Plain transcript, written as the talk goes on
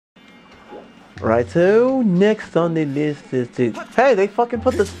Right, so next on the list is to... Hey, they fucking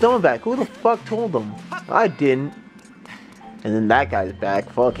put the stone back. Who the fuck told them? I didn't. And then that guy's back.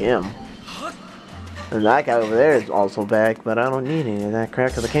 Fuck him. And that guy over there is also back, but I don't need any of that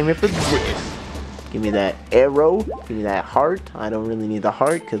crap because I came here for this. Give me that arrow. Give me that heart. I don't really need the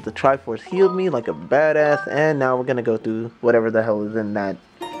heart because the Triforce healed me like a badass. And now we're gonna go through whatever the hell is in that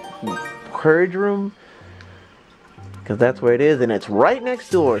courage room. Because that's where it is, and it's right next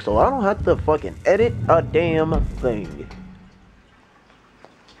door, so I don't have to fucking edit a damn thing.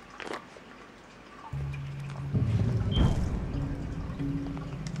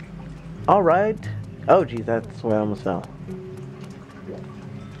 Alright. Oh, geez, that's where I almost fell.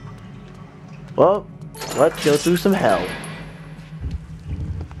 Well, let's go through some hell.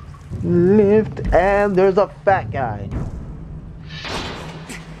 Lift, and there's a fat guy.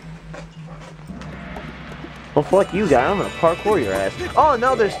 Well, fuck you, guy. I'm gonna parkour your ass. Oh,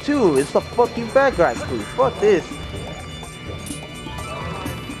 no, there's two. It's the fuck you fat guy crew. Fuck this.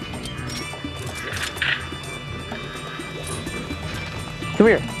 Come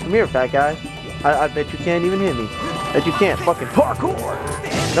here. Come here, fat guy. I bet you can't even hit me. Bet you can't. Fucking parkour.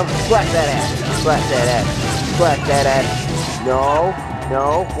 No, slap that ass. Slap that ass. Slap that ass. No.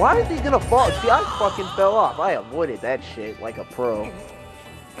 No. Why is he gonna fall? See, I fucking fell off. I avoided that shit like a pro.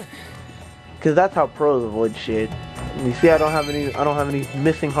 Cause that's how pros avoid shit. And you see, I don't have any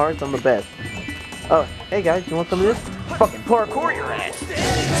missing hearts. I'm the best. Oh, hey guys, you want some of this? Fucking parkour your ass.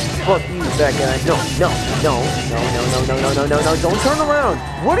 Fuck you, fat guy. No, no, no, no, no, no, no, no, no, no, don't turn around.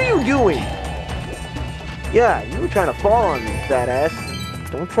 What are you doing? Yeah, you were trying to fall on me, fat ass.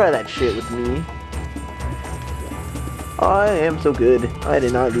 Don't try that shit with me. I am so good. I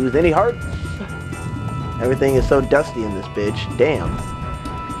did not lose any hearts. Everything is so dusty in this bitch. Damn.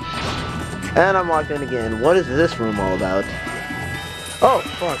 And I'm locked in again. What is this room all about? Oh,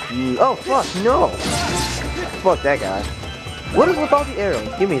 fuck you. Oh, fuck, no. Fuck that guy. What is with all the arrows?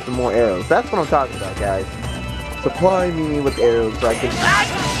 Give me some more arrows. That's what I'm talking about, guys. Supply me with arrows so I can...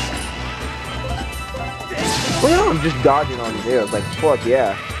 Well, you know, I'm just dodging all these arrows. Like, fuck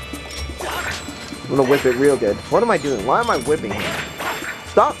yeah. I'm gonna whip it real good. What am I doing? Why am I whipping him?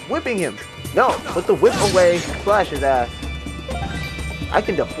 Stop whipping him. No, put the whip away. Slash his ass. I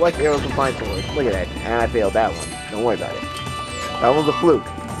can deflect arrows with my sword. Look at that. And I failed that one. Don't worry about it. That was a fluke.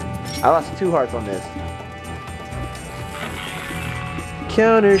 I lost 2 hearts on this.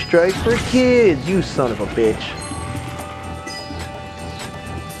 Counter-Strike for kids, you son of a bitch.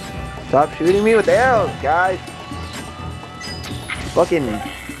 Stop shooting me with arrows, guys. Fucking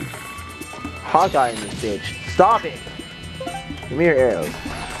Hawkeye in this bitch. Stop it. Give me your arrows.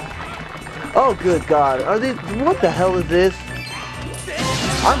 Oh, good God. Are these... What the hell is this?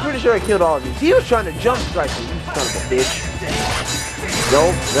 I'm pretty sure I killed all of these. He was trying to jump strike me, you son of a bitch.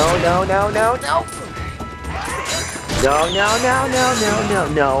 No, no, no, no, no, no. No, no, no, no, no, no,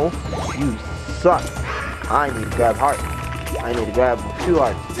 no. You suck. I need to grab heart. I need to grab 2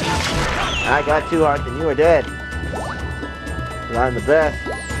 hearts. I got 2 hearts and you are dead. And I'm the best.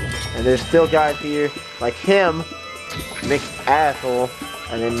 And there's still guys here like him, mixed asshole,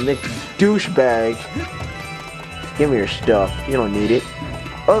 and then mixed douchebag. Give me your stuff. You don't need it.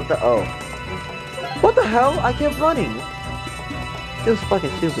 Oh. What the hell? I kept running. It was fucking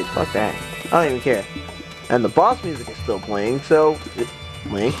stupid. Fuck that. I don't even care. And the boss music is still playing, so...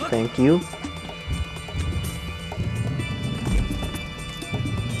 Link, thank you.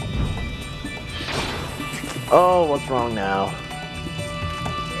 Oh, what's wrong now?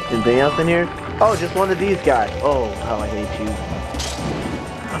 Anything else in here? Oh, just one of these guys. Oh, how I hate you.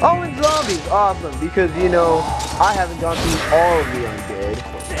 Oh, and zombies! Awesome, because, you know, I haven't gone through all of the undead.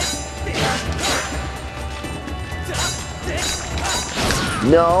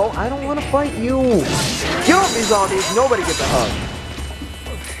 No, I don't want to fight you. Get off me, zombies. Nobody gets a hug.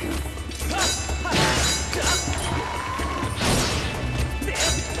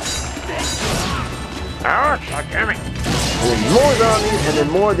 Ouch, God damn it. And then more zombies, and then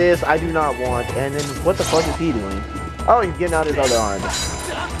more of this I do not want. And then what the fuck is he doing? Oh, he's getting out his other arm.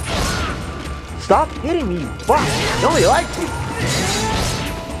 Stop hitting me, you fuck. Nobody likes you.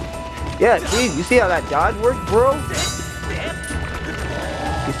 Yeah, see, you see how that dodge works, bro?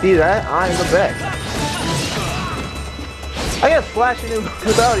 You see that? I'm the best. I got slashing him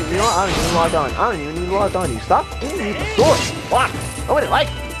without him. You know what? I don't even log on. I don't even need to log on you. Stop hitting me with the sword. Fuck. Nobody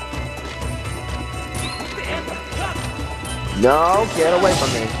likes you. No, get away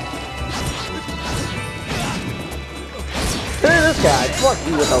from me. Look at this guy. Fuck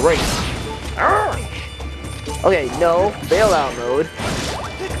you with a race. Okay, no. Bailout mode.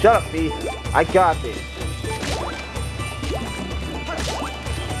 Shut up, B. I got this.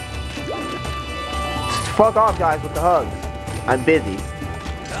 Fuck off, guys, with the hugs. I'm busy.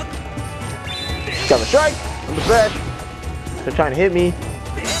 Got a strike. I'm the best. They're trying to hit me.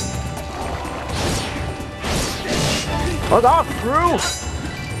 Fuck off, crew!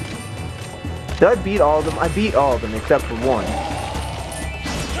 Did I beat all of them? I beat all of them except for one.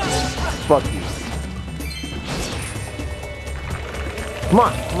 Fuck you. Come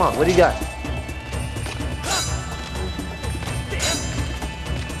on, what do you got?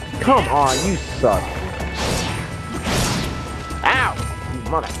 Come on, you suck. Ow! You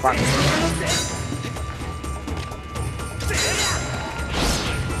motherfucker.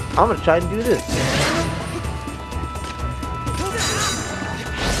 I'm gonna try to do this.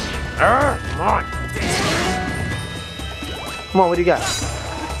 Come on. Come on, what do you got?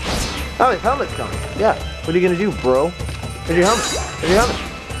 Oh, his helmet's coming. Yeah. What are you gonna do, bro? Where's your helmet? Where's your helmet?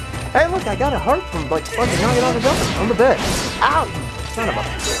 Hey, look, I got a heart from, like, fucking knocking off his helmet. I'm the best. Ow, you son of a...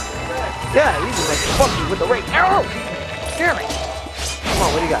 Yeah, you just, like, fuck you with the rake. Ow! Damn it. Come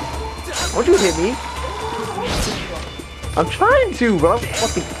on, what do you got? Don't you hit me. I'm trying to, bro.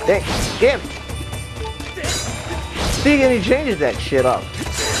 Fucking... Damn it. See, and he changes that shit up.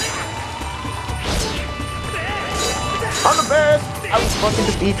 I'm the best! I will fucking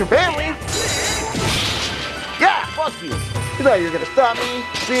defeat your family! Yeah, fuck you! You thought you were gonna stop me,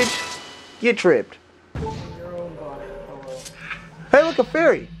 bitch? Get tripped. Hey, look, a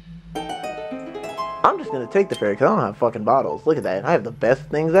fairy! I'm just gonna take the fairy because I don't have fucking bottles. Look at that. I have the best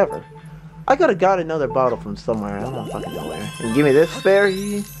things ever. I could've got another bottle from somewhere. I don't fucking know where. And give me this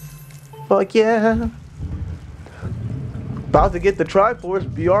fairy. Fuck yeah. About to get the Triforce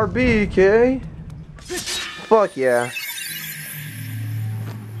BRB, okay? Fuck yeah.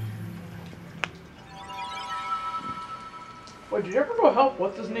 Wait, did you ever go help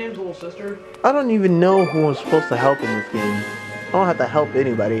what's his name's little sister? I don't even know who I'm supposed to help in this game. I don't have to help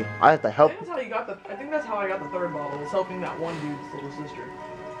anybody. I have to help. I think that's how I got the third bottle, was helping that one dude's little sister.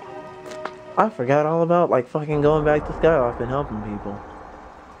 I forgot all about, like, fucking going back to Skyloft and helping people.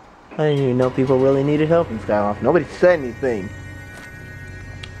 I didn't even know people really needed help in Skyloft. Nobody said anything.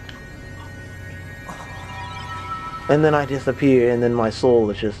 And then I disappear, and then my soul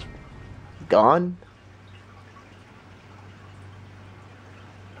is just gone.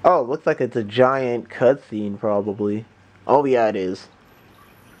 Oh, it looks like it's a giant cutscene, probably. Oh, yeah, it is.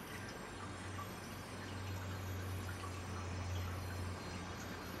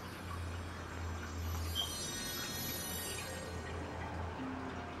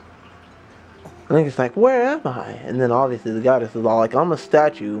 I think it's like, where am I? And then obviously the goddess is all like, I'm a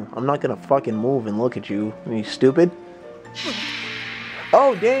statue. I'm not gonna fucking move and look at you. Are you stupid?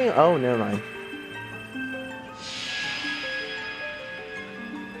 Oh, dang. Oh, never mind.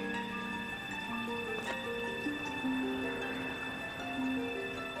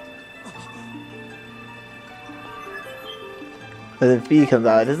 And then Fee comes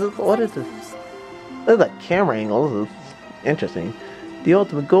out. What is this? This is a camera angle. This is interesting. The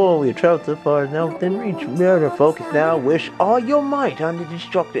ultimate goal we have traveled so far is now within reach. We are to focus now. Wish all your might on the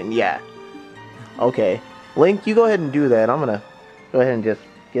destruction. Yeah. Okay. Link, you go ahead and do that. I'm gonna go ahead and just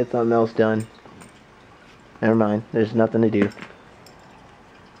get something else done. Never mind. There's nothing to do.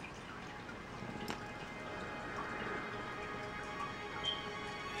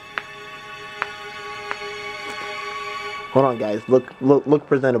 Hold on, guys. Look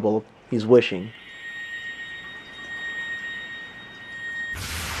presentable. He's wishing.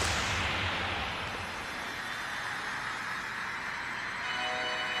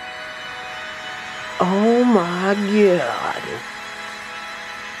 Oh my god.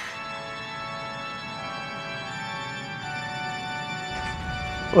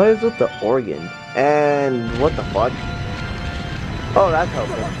 What is with the organ? And what the fuck? Oh, that's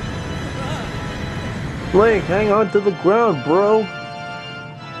helpful. Link, hang on to the ground, bro.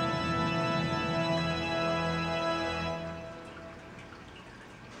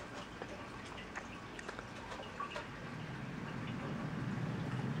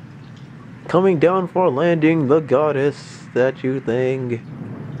 Coming down for landing, the goddess statue thing.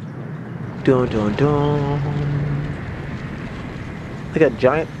 Dun dun dun. Like a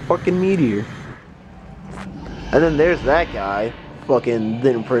giant fucking meteor. And then there's that guy. Fucking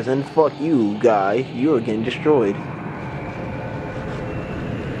in prison. Fuck you, guy. You are getting destroyed.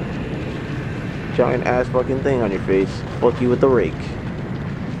 Giant ass fucking thing on your face. Fuck you with the rake.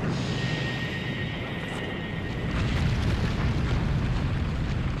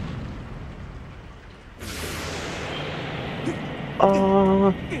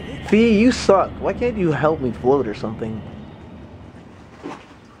 Fee, you suck. Why can't you help me float or something?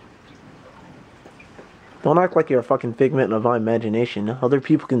 Don't act like you're a fucking figment of my imagination. Other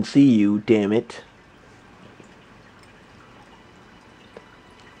people can see you, damn it.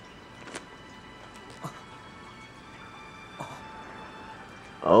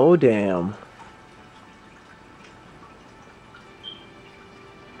 Oh, damn.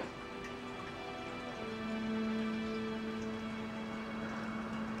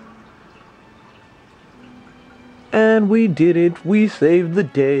 And we did it. We saved the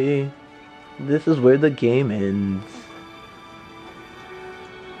day. This is where the game ends.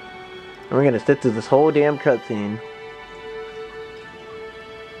 And we're gonna sit through this whole damn cutscene.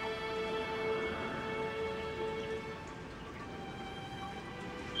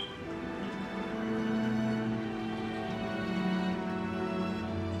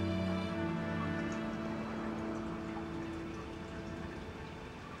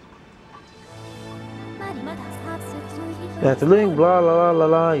 That's the link, blah blah blah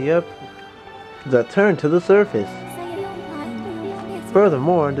blah, yep. The turn to the surface.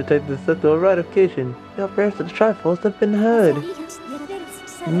 Furthermore, detectives set the ratification. The prayers of the Triforce have been heard.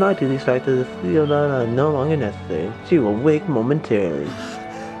 Not to these factors, the field are no longer necessary. She will wake momentarily.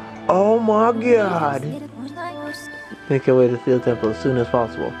 Oh my god! Make your way to the Steel Temple as soon as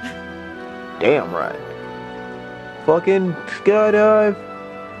possible. Damn right. Fucking skydive!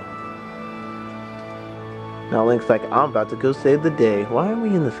 Now Link's like, I'm about to go save the day. Why are we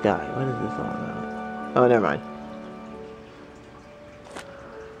in the sky? What is this all about? Oh, never mind.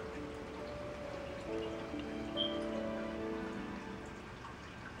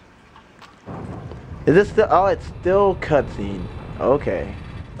 Is this still? Oh, it's still cutscene. Okay.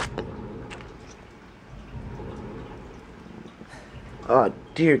 Oh,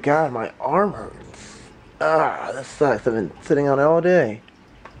 dear God, my arm hurts. Ah, that sucks. I've been sitting on it all day.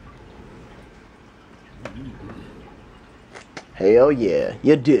 Hell yeah,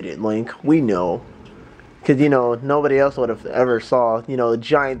 you did it, Link. We know. Because, you know, nobody else would have ever saw, you know, a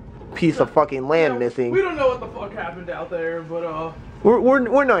giant piece of fucking land missing. We don't know what the fuck happened out there, but, We're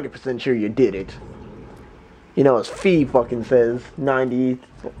 90% sure you did it. You know, as Fee fucking says, 90,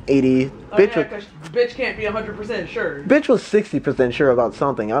 80. Oh, bitch, yeah, bitch can't be 100% sure. Bitch was 60% sure about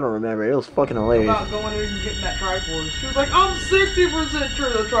something. I don't remember. It was fucking hilarious. About going there and getting that Triforce. She was like, I'm 60%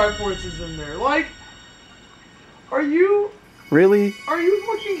 sure the Triforce is in there. Like, are you... Really? Are you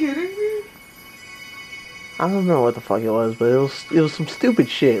fucking kidding me? I don't know what the fuck it was, but it was some stupid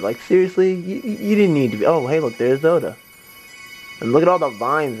shit. Like, seriously, you didn't need to be... Oh, hey, look, there's Zelda. And look at all the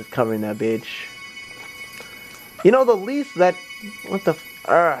vines that's covering that bitch. You know, the least that... What the...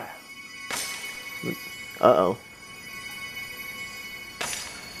 Uh-oh.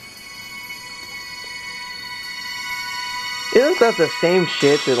 Isn't that the same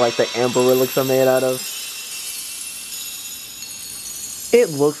shit that, like, the Amber Relics are made out of? It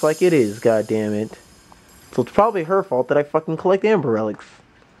looks like it is, goddammit. So it's probably her fault that I fucking collect Amber Relics.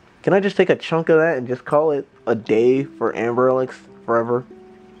 Can I just take a chunk of that and just call it a day for Amber Relics forever?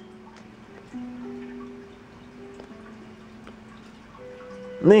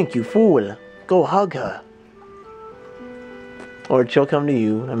 Link, you fool. Go hug her. Or she'll come to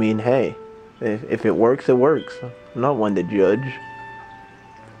you. I mean, hey. If it works, it works. I'm not one to judge.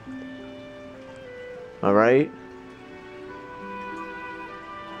 Alright?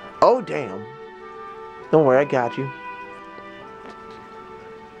 Oh, damn. Don't worry, I got you.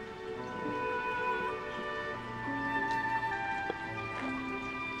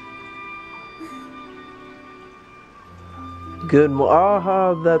 Good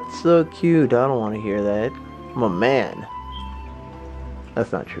aha, that's so cute. I don't want to hear that. I'm a man.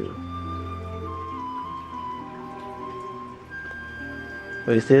 That's not true.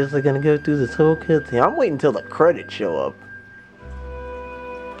 Are you seriously gonna go through this whole cutscene? I'm waiting until the credits show up.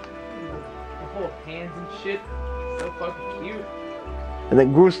 The whole hands and shit. So fucking cute. And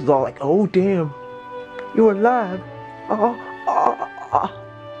then Groose is all like, oh damn, you're alive.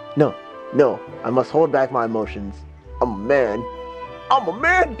 No, no, I must hold back my emotions. I'm a man. I'm a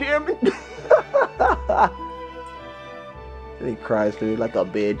man, damn it. And he cries through like a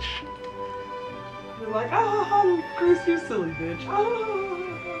bitch. You're like, Chris, you silly bitch.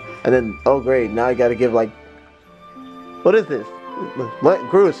 And then, oh great, now I gotta give like, what is this? Let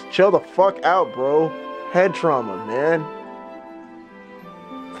Groose chill the fuck out, bro. Head trauma, man.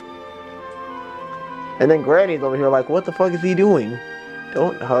 And then Granny's over here like, what the fuck is he doing?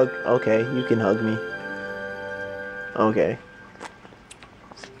 Don't hug. Okay, you can hug me. Okay.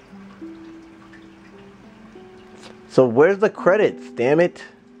 So where's the credits, damn it?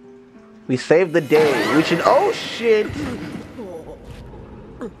 We saved the day. We should... Oh, shit!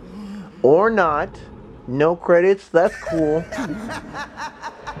 Or not. No credits. That's cool.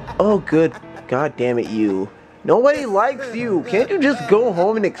 Oh, good. God damn it, you. Nobody likes you. Can't you just go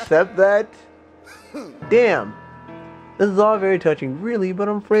home and accept that? Damn. This is all very touching, really, but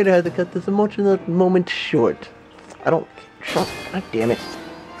I'm afraid I had to cut this emotional moment short. I don't... God damn it.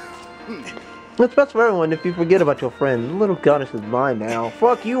 It's best for everyone if you forget about your friend. The little goddess is mine now.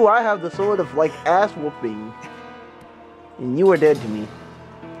 Fuck you, I have the sword of, like, ass whooping. And you are dead to me.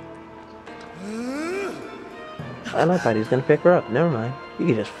 And I thought he was gonna pick her up. Never mind. You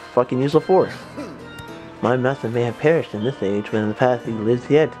can just fucking use the force. My master may have perished in this age, but in the past he lives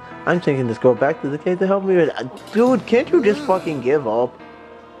yet. I'm taking this girl back to the cave to help me with... Dude, can't you just fucking give up?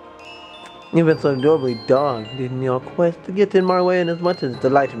 You've been so adorably dogged in your quest to get in my way, and as much as it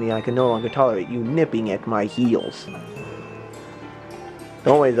delighted me, I can no longer tolerate you nipping at my heels.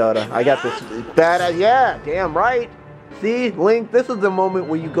 Don't worry, Zelda. I got this badass... Yeah, damn right. See, Link, this is the moment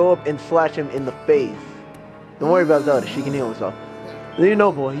where you go up and slash him in the face. Don't worry about Zelda. She can heal herself. You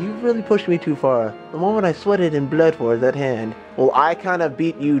know, boy, you really pushed me too far. The moment I sweated in blood for is at hand. Well, I kind of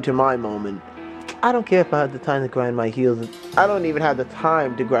beat you to my moment. I don't care if I have the time to grind my heels. I don't even have the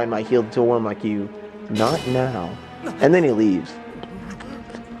time to grind my heels to one like you. Not now. And then he leaves.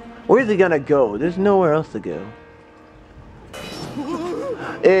 Where's he gonna go? There's nowhere else to go.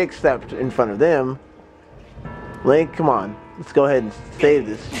 Except in front of them. Link, come on. Let's go ahead and save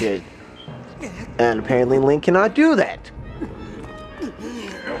this shit. And apparently Link cannot do that.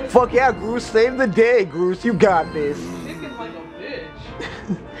 Fuck yeah, Groose, save the day, Groose, you got this. Kicking like a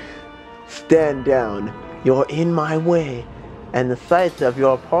bitch. Stand down, you're in my way, and the sight of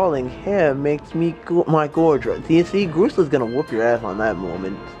your appalling hair makes me my gorge. You see, Groose is gonna whoop your ass on that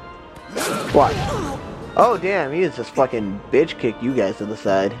moment. Watch. Oh damn, he is just fucking bitch kicked you guys to the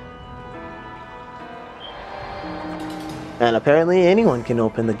side. And apparently anyone can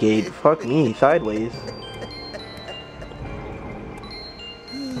open the gate. Fuck me, sideways.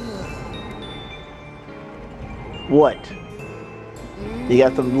 What? You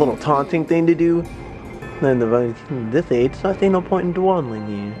got some little taunting thing to do? And this age, so I see no point in dawdling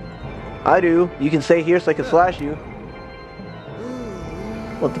you. I do. You can stay here so I can slash you.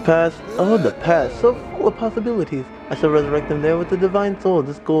 What, the past? Oh, the past. So full of possibilities. I shall resurrect them there with the divine soul of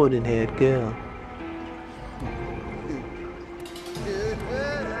this golden-haired girl.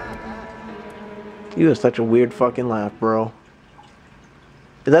 You have such a weird fucking laugh, bro.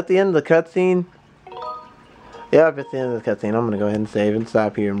 Is that the end of the cutscene? Yeah, if it's the end of the cutscene, I'm gonna go ahead and save and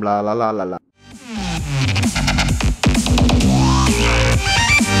stop here and blah, blah, blah, blah, blah.